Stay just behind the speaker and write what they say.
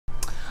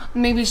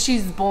Maybe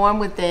she's born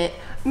with it.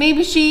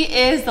 Maybe she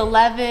is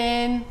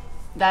 11.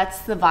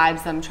 That's the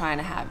vibes I'm trying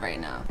to have right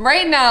now.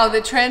 Right now,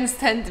 the trends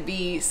tend to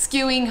be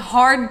skewing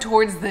hard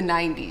towards the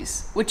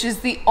 90s, which is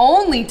the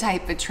only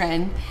type of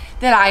trend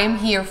that I am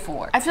here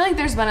for. I feel like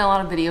there's been a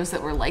lot of videos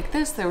that were like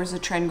this. There was a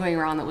trend going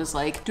around that was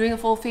like doing a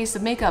full face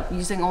of makeup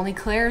using only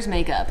Claire's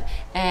makeup.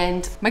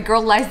 And my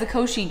girl Liza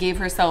Koshy gave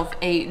herself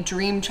a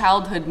dream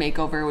childhood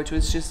makeover, which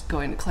was just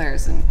going to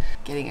Claire's and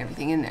getting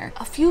everything in there.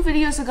 A few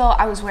videos ago,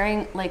 I was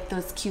wearing like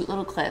those cute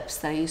little clips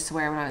that I used to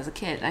wear when I was a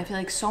kid. And I feel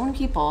like so many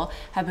people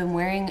have been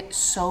wearing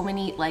so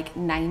many like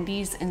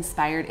 90s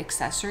inspired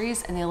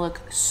accessories and they look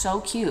so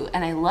cute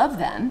and I love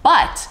them.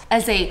 But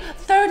as a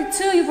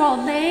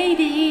 32-year-old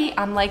lady,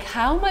 I'm like,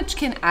 how much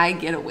can I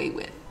get away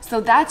with? So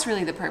that's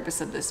really the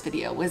purpose of this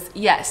video was,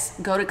 yes,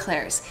 go to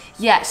Claire's.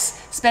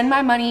 Yes, spend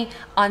my money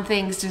on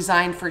things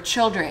designed for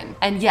children.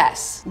 And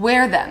yes,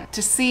 wear them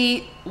to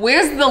see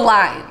where's the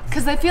line.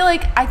 Because I feel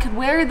like I could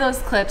wear those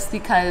clips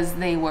because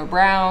they were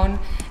brown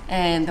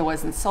and there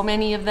wasn't so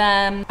many of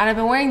them. And I've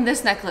been wearing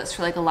this necklace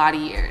for like a lot of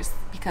years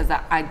because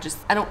I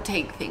don't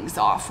take things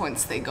off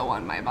once they go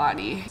on my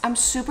body. I'm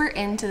super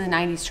into the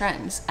 90s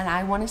trends and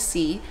I want to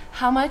see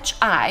how much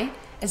I,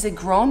 as a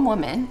grown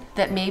woman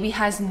that maybe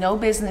has no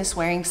business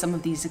wearing some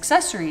of these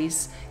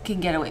accessories, can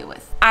get away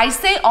with. I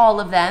say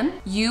all of them.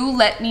 You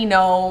let me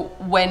know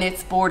when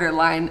it's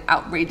borderline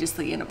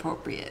outrageously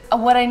inappropriate.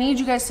 What I need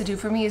you guys to do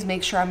for me is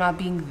make sure I'm not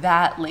being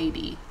that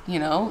lady, you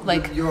know?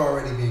 Like you're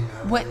already being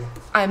that lady.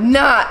 I'm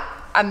not.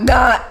 I'm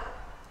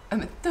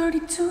a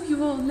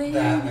 32-year-old lady.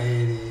 That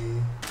lady.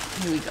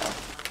 Here we go.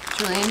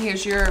 Julien,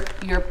 here's your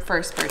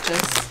first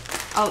purchase.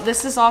 Oh,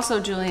 this is also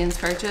Julien's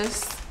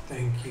purchase.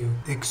 Thank you.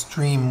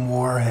 Extreme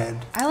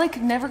Warhead. I like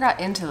never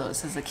got into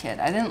those as a kid.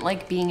 I didn't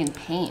like being in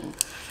pain.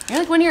 You know,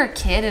 like when you're a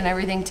kid and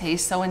everything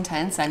tastes so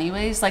intense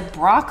anyways, like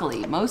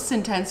broccoli, most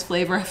intense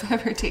flavor I've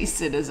ever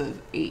tasted as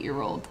an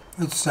 8-year-old.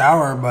 It's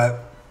sour,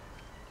 but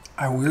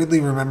I weirdly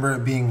remember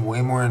it being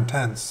way more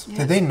intense. Yeah.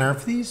 Did they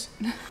nerf these?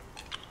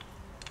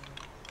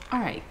 All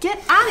right, get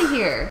out of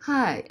here.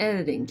 Hi,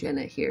 editing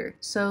Jenna here.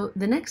 So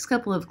the next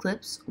couple of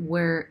clips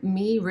were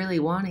me really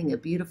wanting a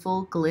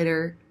beautiful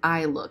glitter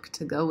eye look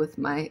to go with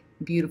my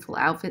beautiful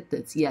outfit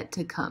that's yet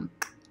to come.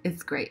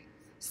 It's great.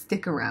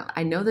 Stick around.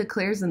 I know that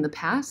Claire's in the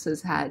past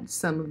has had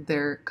some of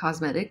their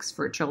cosmetics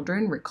for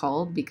children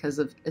recalled because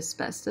of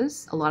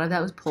asbestos. A lot of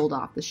that was pulled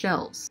off the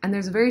shelves. And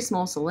there's a very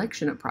small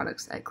selection of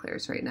products at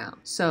Claire's right now.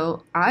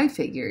 So I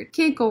figured,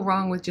 can't go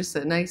wrong with just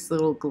a nice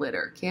little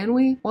glitter, can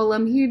we? Well,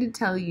 I'm here to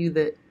tell you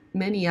that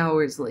many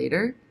hours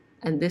later,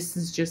 and this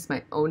is just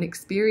my own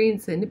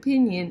experience and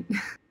opinion,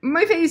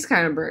 my face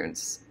kind of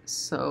burns.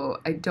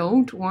 So I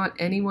don't want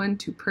anyone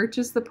to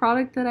purchase the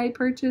product that I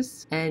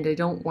purchased, and I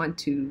don't want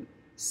to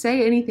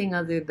say anything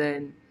other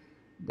than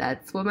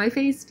that's what my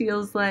face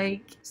feels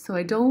like. So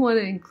I don't want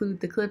to include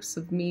the clips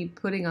of me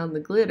putting on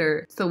the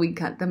glitter, so we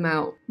cut them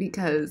out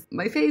because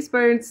my face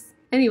burns.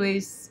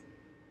 Anyways,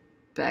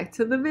 back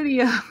to the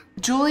video.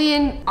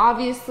 Julien,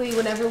 obviously,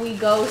 whenever we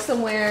go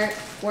somewhere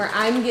where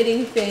I'm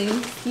getting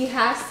things, he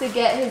has to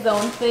get his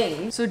own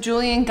thing. So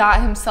Julien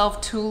got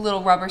himself 2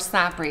 little rubber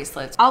snap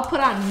bracelets. I'll put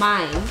on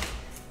mine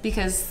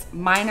because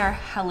mine are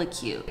hella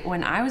cute.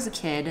 When I was a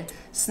kid,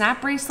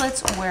 snap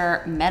bracelets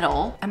were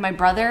metal and my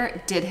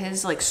brother did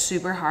his like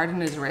super hard on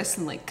his wrist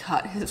and like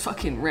cut his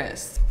fucking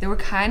wrist. They were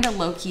kind of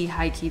low-key,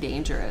 high-key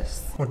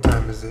dangerous. What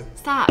time is it?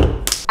 Stop.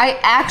 I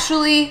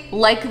actually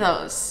like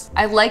those.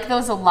 I like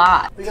those a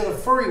lot. We got a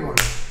furry one.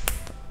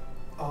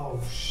 Oh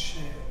shit.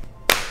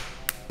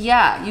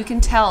 Yeah, you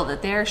can tell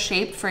that they're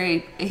shaped for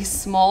a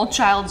small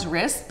child's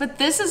wrist, but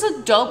this is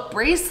a dope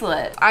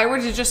bracelet. If I were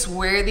to just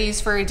wear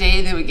these for a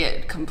day, they would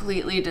get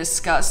completely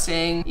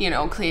disgusting, you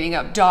know, cleaning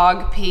up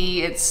dog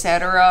pee,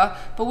 etc.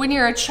 But when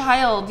you're a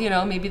child, you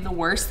know, maybe the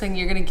worst thing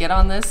you're gonna get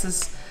on this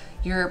is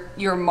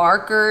your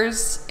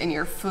markers and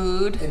your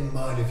food. And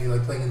mud, if you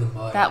like playing in the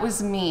mud. That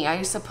was me. I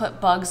used to put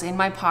bugs in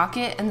my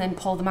pocket and then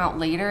pull them out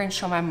later and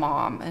show my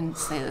mom and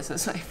say this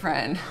is my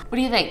friend. What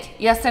do you think?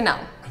 Yes or no?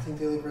 I think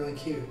they look really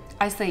cute.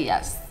 I say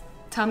yes.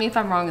 Tell me if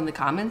I'm wrong in the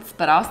comments,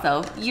 but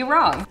also, you're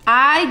wrong.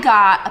 I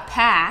got a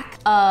pack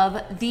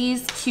of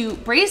these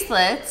cute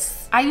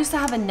bracelets. I used to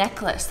have a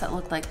necklace that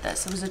looked like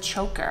this. It was a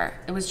choker.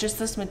 It was just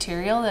this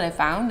material that I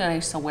found and I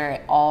used to wear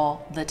it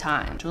all the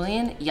time.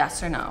 Julien,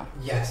 yes or no?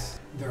 Yes,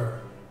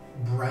 they're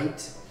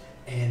bright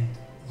and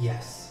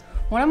yes.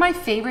 One of my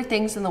favorite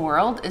things in the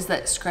world is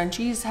that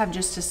scrunchies have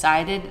just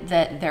decided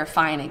that they're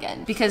fine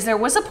again. Because there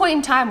was a point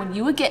in time when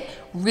you would get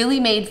really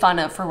made fun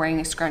of for wearing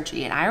a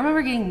scrunchie. And I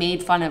remember getting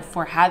made fun of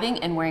for having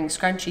and wearing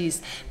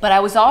scrunchies. But I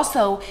was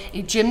also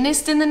a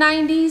gymnast in the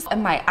 90s.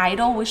 And my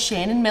idol was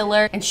Shannon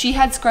Miller. And she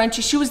had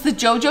scrunchies. She was the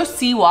JoJo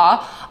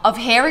Siwa of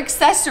hair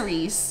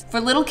accessories for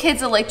little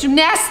kids that like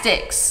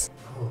gymnastics.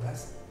 Oh,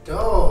 that's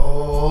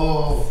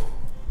dope.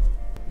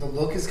 The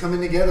look is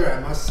coming together, I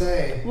must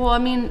say. Well, I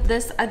mean,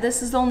 this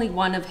is only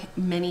one of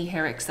many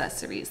hair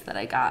accessories that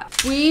I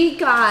got. We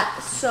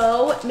got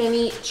so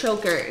many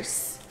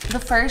chokers. The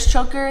first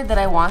choker that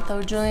I want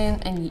though,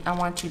 Julien, and I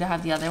want you to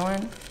have the other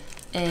one,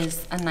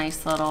 is a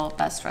nice little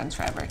best friends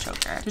forever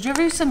choker. Did you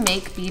ever used to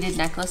make beaded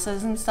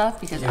necklaces and stuff?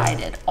 Because I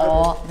did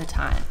all the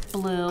time.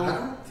 Blue. I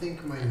don't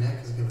think my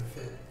neck is gonna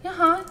fit.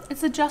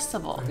 It's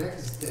adjustable. My neck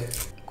is thick.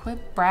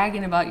 Quit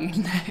bragging about your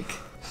neck.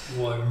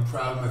 Well, I'm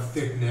proud of my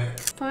thick neck.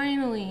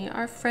 Finally,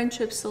 our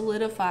friendship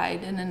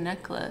solidified in a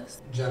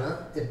necklace.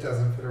 Jenna, it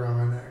doesn't fit around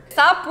my neck.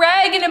 Stop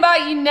bragging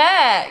about your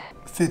neck.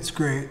 Fits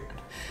great.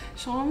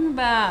 Show them the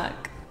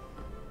back.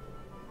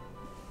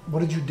 What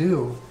did you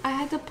do? I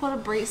had to put a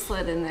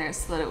bracelet in there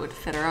so that it would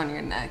fit around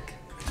your neck.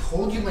 I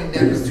told you my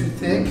neck was too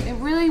thick. It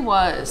really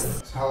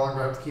was. So how long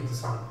do I have to keep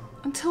this on?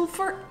 Until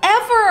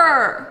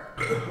forever.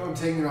 I'm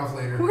taking it off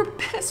later. We're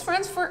best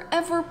friends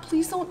forever.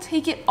 Please don't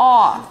take it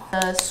off.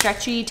 The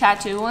stretchy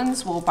tattoo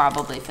ones will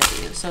probably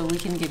fit you, so we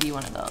can give you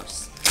one of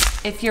those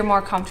if you're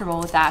more comfortable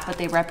with that, but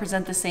they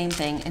represent the same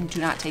thing and do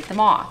not take them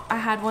off. I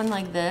had one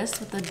like this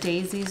with the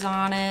daisies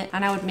on it,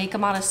 and I would make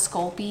them out of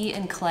Sculpey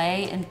and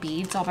clay and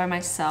beads all by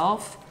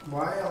myself.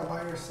 Why all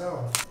by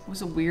yourself? It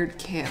was a weird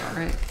kid, all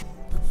right?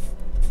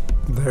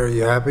 There,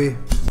 you happy?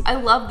 I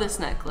love this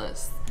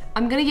necklace.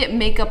 I'm gonna get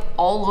makeup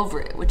all over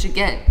it, which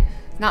again,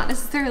 not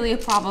necessarily a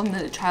problem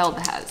that a child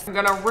has. I'm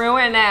gonna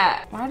ruin it.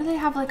 Why do they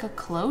have like a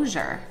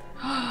closure?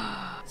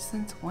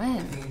 Since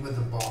when? With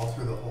the ball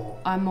through the hole.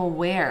 I'm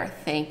aware,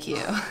 thank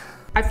you.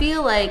 I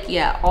feel like,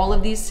 yeah, all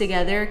of these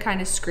together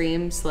kind of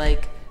screams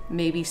like,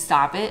 maybe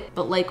stop it,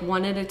 but like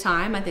one at a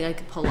time, I think I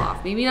could pull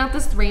off. Maybe not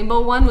this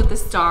rainbow one with the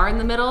star in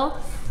the middle,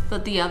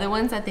 but the other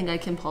ones I think I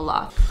can pull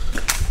off.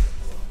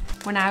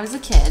 When I was a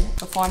kid,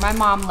 before my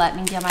mom let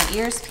me get my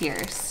ears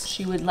pierced,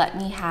 she would let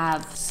me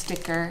have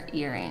sticker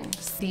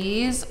earrings.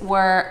 These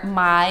were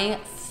my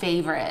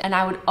favorite, and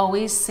I would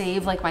always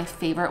save like my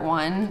favorite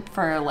one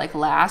for like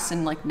last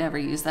and like never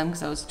use them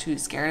because I was too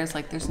scared. I was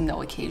like, there's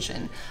no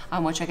occasion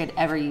on which I could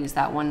ever use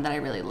that one that I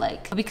really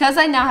like. But because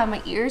I now have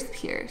my ears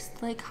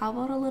pierced, like how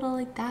about a little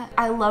like that?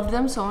 I loved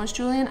them so much,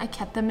 Julian, I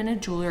kept them in a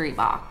jewelry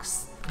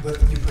box. But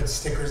you put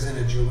stickers in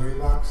a jewelry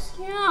box?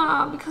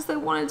 Yeah, because I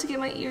wanted to get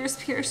my ears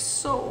pierced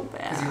so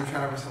bad. Because you were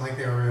trying to pretend like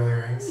they were real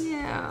earrings?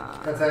 Yeah.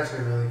 That's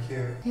actually really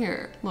cute.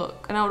 Here,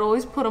 look. And I would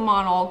always put them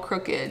on all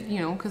crooked, you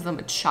know, because I'm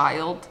a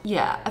child.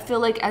 Yeah, I feel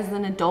like as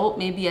an adult,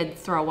 maybe I'd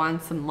throw on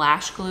some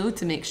lash glue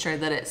to make sure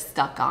that it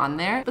stuck on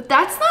there. But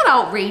that's not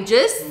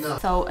outrageous. No.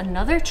 So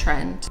another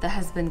trend that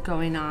has been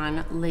going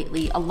on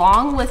lately,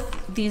 along with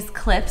these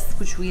clips,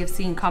 which we have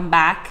seen come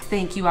back,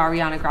 thank you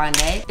Ariana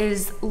Grande,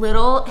 is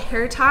little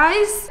hair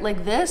ties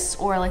like this,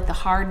 or like the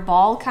hard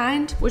ball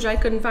kind, which I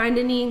couldn't find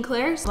any in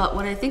Claire's. But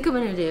what I think I'm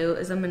gonna do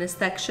is I'm gonna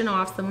section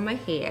off some of my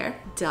hair,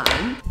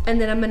 done,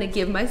 and then I'm gonna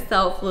give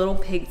myself little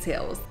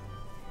pigtails.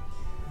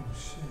 Oh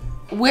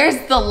shit.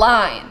 Where's the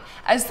line?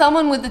 As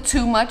someone with the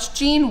too much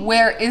gene,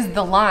 where is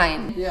the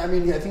line? Yeah, I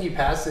mean, I think you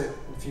passed it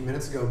a few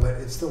minutes ago, but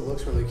it still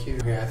looks really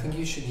cute. Okay, I think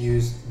you should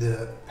use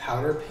the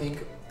powder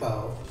pink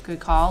bow.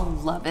 Good call,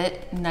 love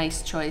it.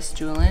 Nice choice,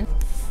 Julian.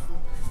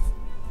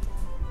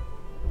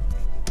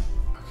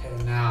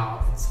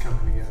 Now it's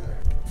coming together.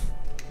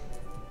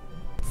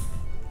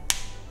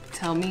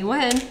 Tell me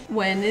when.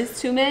 When is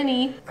too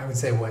many? I would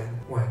say when.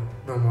 When.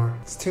 No more.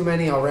 It's too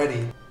many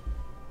already.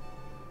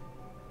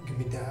 Give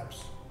me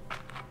dabs.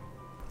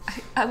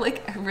 I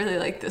really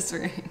like this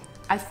ring.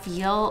 I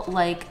feel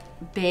like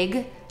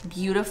big,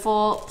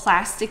 beautiful,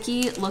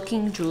 plasticky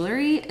looking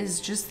jewelry is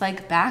just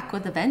like back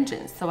with a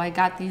vengeance. So I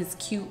got these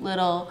cute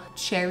little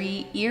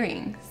cherry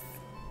earrings.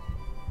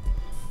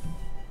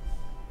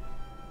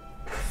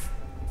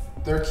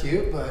 They're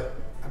cute, but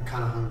I'm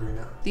kind of hungry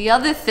now. The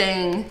other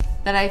thing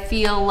that I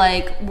feel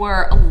like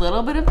were a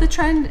little bit of the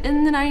trend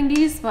in the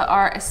 90s, but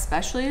are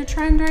especially a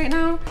trend right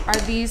now, are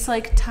these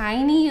like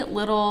tiny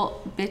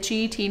little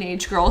bitchy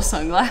teenage girl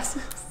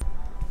sunglasses.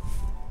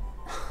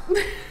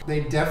 They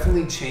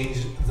definitely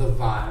changed the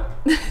vibe.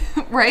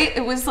 Right?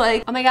 It was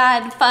like, oh my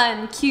God,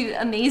 fun, cute,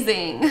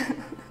 amazing.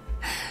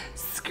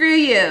 Screw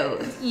you,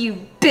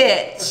 you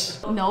bitch.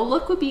 No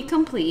look would be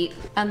complete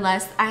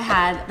unless I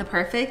had the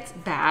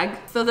perfect bag.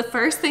 So the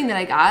first thing that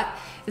I got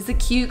is a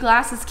cute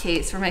glasses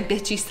case for my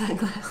bitchy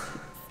sunglasses.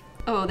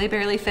 Oh, they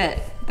barely fit.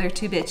 They're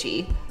too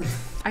bitchy.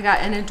 I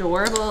got an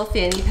adorable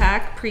fanny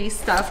pack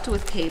pre-stuffed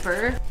with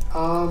paper.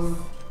 I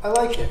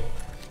like it.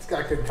 It's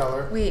got good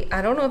color. Wait,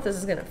 I don't know if this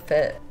is gonna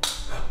fit.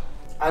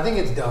 I think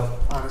it's dope,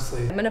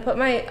 honestly. I'm gonna put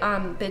my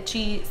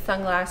bitchy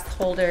sunglass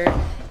holder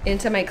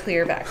into my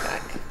clear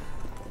backpack.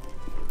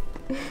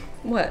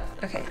 What?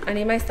 Okay, I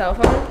need my cell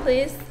phone,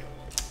 please.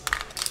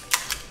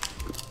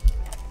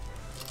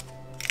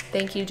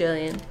 Thank you,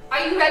 Jillian.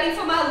 Are you ready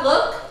for my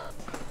look?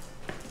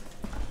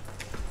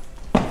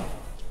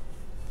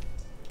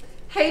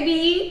 Hey,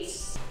 Beach.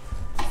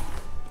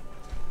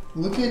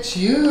 Look at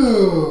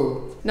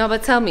you. No,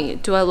 but tell me,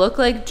 do I look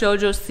like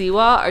Jojo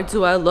Siwa or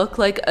do I look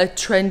like a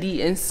trendy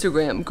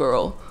Instagram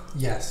girl?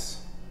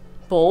 Yes.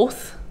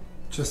 Both?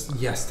 Just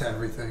yes to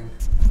everything.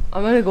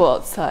 I'm gonna go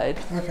outside.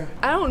 Okay.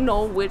 I don't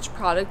know which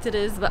product it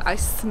is, but I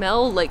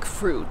smell like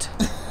fruit.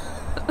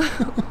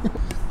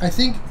 I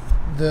think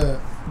the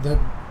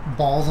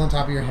balls on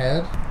top of your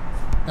head,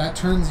 that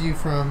turns you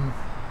from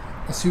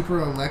a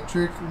super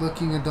electric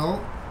looking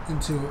adult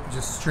into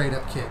just straight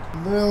up kid.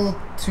 A little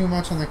too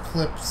much on the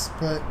clips,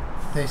 but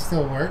they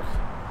still work.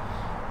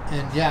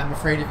 And yeah, I'm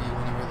afraid of you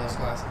when you wear those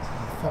glasses.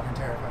 I'm fucking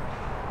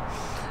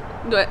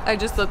terrified. Do I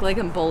just look like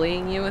I'm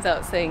bullying you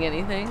without saying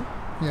anything?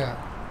 Yeah.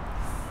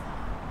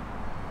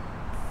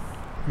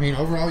 I mean,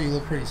 overall, you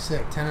look pretty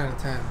sick. 10 out of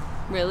 10.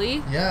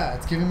 Really? Yeah,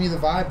 it's giving me the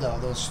vibe, though.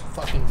 Those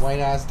fucking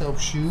white-ass dope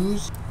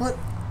shoes. What?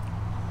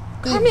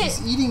 Babe, Kermit!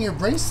 he's eating your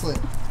bracelet.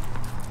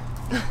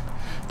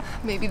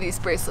 Maybe these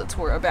bracelets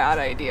were a bad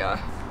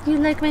idea. You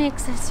like my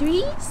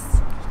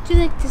accessories? Do you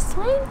like this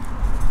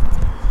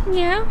one?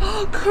 Yeah.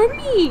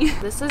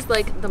 Kermit! This is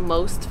like the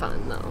most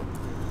fun, though.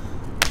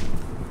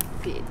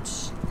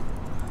 Bitch.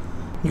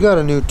 You got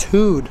a new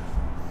tude.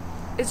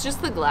 It's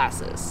just the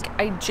glasses.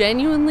 I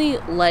genuinely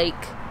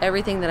like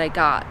everything that I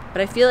got,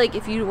 but I feel like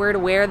if you were to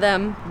wear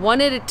them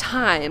one at a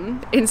time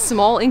in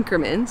small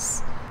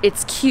increments,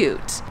 it's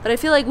cute. But I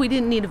feel like we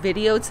didn't need a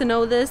video to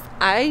know this.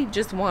 I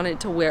just wanted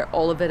to wear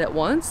all of it at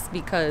once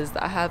because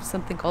I have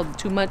something called the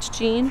Too Much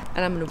Gene,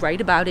 and I'm gonna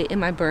write about it in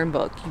my burn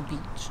book, you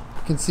beach.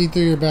 I can see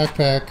through your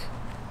backpack.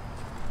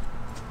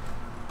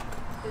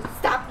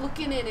 Stop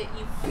looking at it,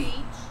 you beach.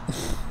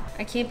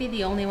 I can't be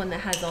the only one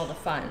that has all the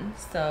fun,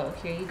 so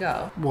here you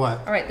go. What?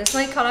 All right, this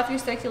might cut off your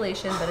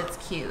circulation, but it's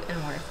cute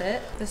and worth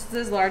it. This is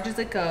as large as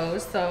it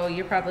goes, so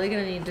you're probably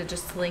gonna need to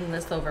just sling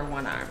this over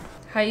one arm.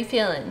 How you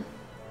feeling?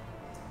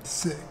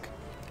 Sick.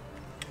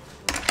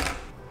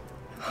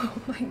 Oh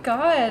my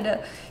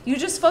God, you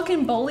just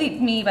fucking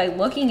bullied me by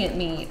looking at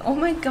me. Oh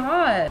my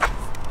God.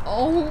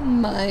 Oh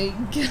my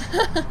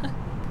God.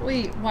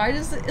 Wait, why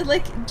does it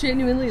like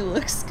genuinely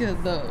looks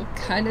good though?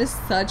 Kind of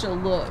such a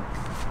look.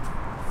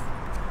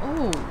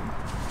 Oh.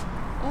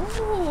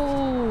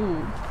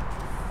 Oh.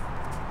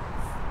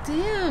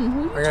 Damn.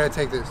 Who? I gotta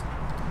take this.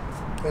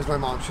 There's my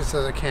mom. She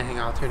says I can't hang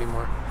out with you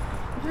anymore.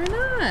 Why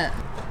not?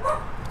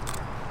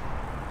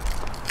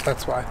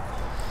 That's why.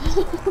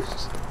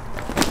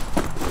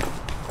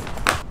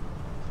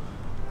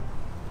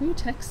 Who are you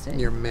texting?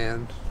 Your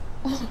man.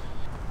 Oh.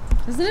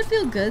 Doesn't it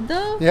feel good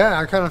though? Yeah,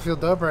 I kind of feel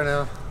dope right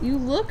now. You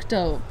look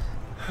dope.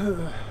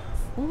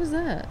 What was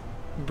that?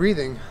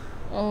 Breathing.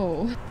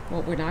 Oh.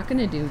 What we're not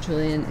gonna do,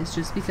 Julian, is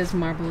just because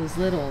Marble is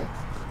little,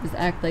 is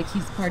act like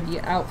he's part of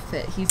your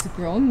outfit. He's a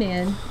grown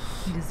man.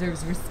 He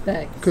deserves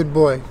respect. Good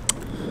boy.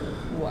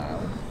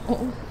 Wow.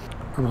 Oh.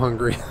 I'm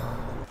hungry.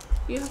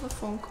 You have a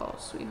phone call,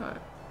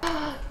 sweetheart.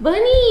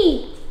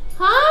 Bunny!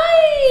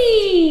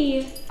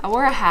 Hi! I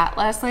wore a hat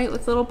last night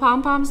with little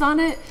pom-poms on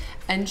it,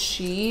 and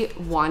she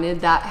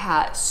wanted that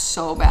hat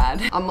so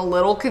bad. I'm a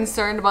little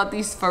concerned about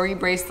these furry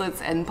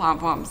bracelets and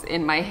pom-poms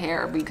in my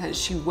hair because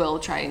she will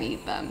try and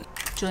eat them.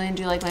 Julian,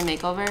 do you like my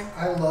makeover?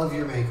 I love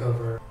your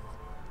makeover.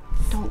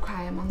 Don't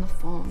cry, I'm on the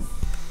phone.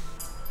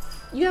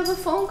 You have a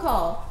phone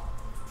call.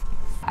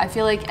 I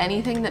feel like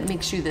anything that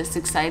makes you this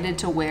excited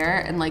to wear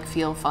and like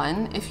feel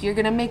fun, if you're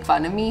gonna make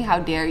fun of me, how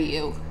dare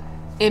you?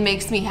 It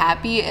makes me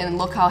happy, and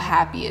look how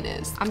happy it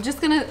is. I'm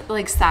just gonna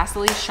like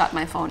sassily shut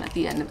my phone at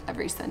the end of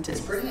every sentence.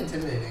 It's pretty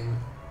intimidating.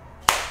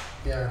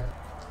 Yeah.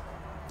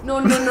 No,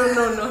 no, no,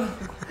 no, no.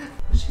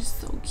 She's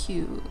so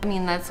cute. I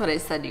mean, that's what I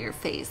said to your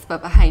face,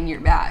 but behind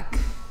your back.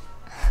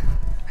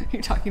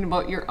 You're talking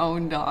about your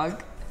own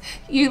dog.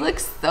 You look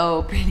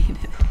so pretty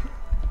today.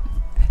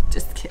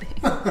 Just kidding.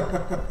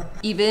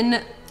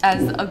 Even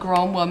as a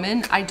grown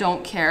woman, I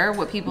don't care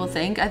what people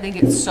think. I think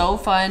it's so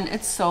fun.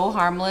 It's so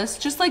harmless.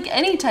 Just like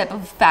any type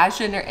of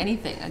fashion or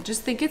anything. I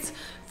just think it's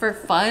for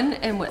fun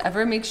and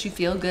whatever makes you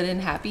feel good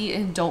and happy,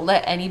 and don't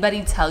let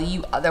anybody tell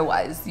you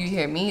otherwise. You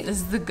hear me?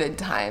 This is a good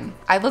time.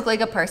 I look like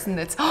a person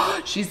that's,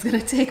 oh, she's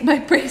gonna take my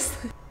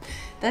bracelet.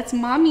 That's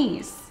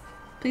mommy's.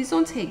 Please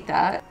don't take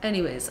that.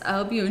 Anyways, I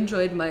hope you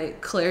enjoyed my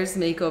Claire's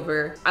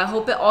makeover. I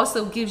hope it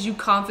also gives you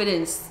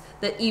confidence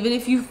that even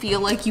if you feel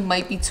like you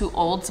might be too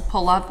old to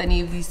pull off any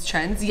of these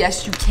trends,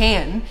 yes, you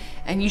can,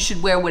 and you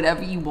should wear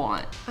whatever you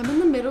want. I'm in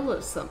the middle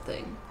of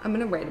something. I'm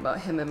gonna write about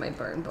him in my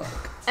burn book.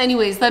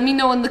 Anyways, let me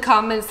know in the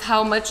comments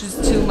how much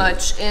is too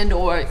much and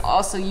or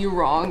also you're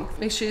wrong.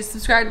 Make sure you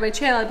subscribe to my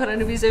channel. I put out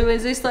videos every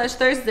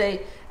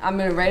Wednesday/Thursday. I'm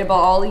gonna write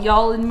about all of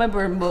y'all in my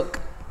burn book.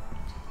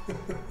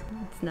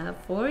 It's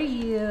not for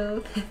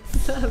you.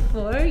 It's not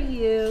for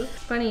you.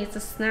 Funny, it's a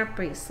snap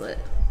bracelet.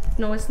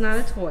 No, it's not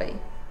a toy.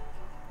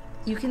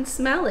 You can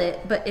smell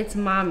it, but it's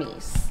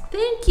mommy's.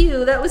 Thank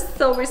you, that was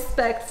so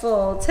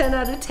respectful. 10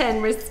 out of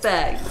 10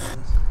 respect.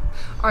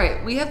 All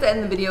right, we have to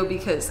end the video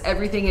because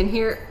everything in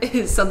here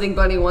is something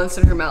Bunny wants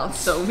in her mouth,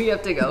 so we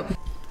have to go.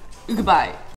 Goodbye.